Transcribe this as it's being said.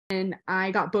and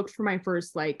I got booked for my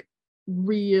first like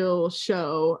real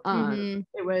show.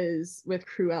 It was with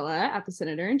Cruella at the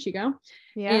Senator in Chico.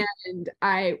 Yeah. And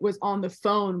I was on the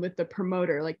phone with the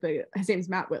promoter, like his name's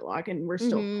Matt Whitlock, and we're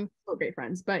still great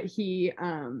friends, but he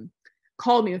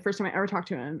called me the first time I ever talked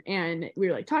to him, and we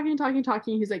were like talking.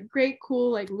 He's like, great,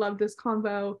 cool, like love this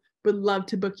convo, would love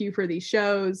to book you for these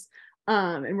shows.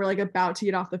 And we're like about to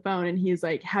get off the phone, and he's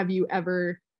like, have you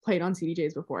ever played on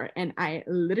CDJs before? And I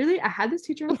had this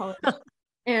teacher in college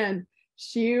and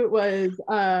she was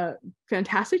a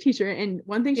fantastic teacher. And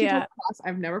one thing she told us,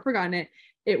 I've never forgotten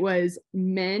it was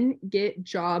men get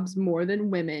jobs more than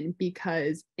women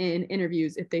because in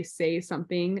interviews, if they say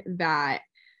something that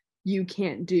you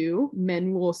can't do,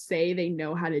 men will say they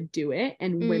know how to do it,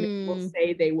 and women will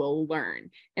say they will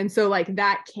learn. And so like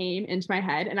that came into my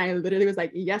head, and I literally was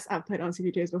like, yes, I've played on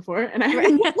CDJs before, and I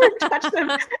have never touched them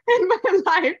in my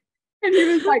life. And he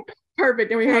was like,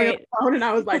 perfect. And we hung up the phone, and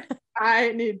I was like,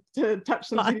 I need to touch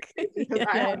some CDJs because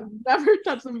I have never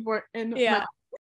touched them before in my life.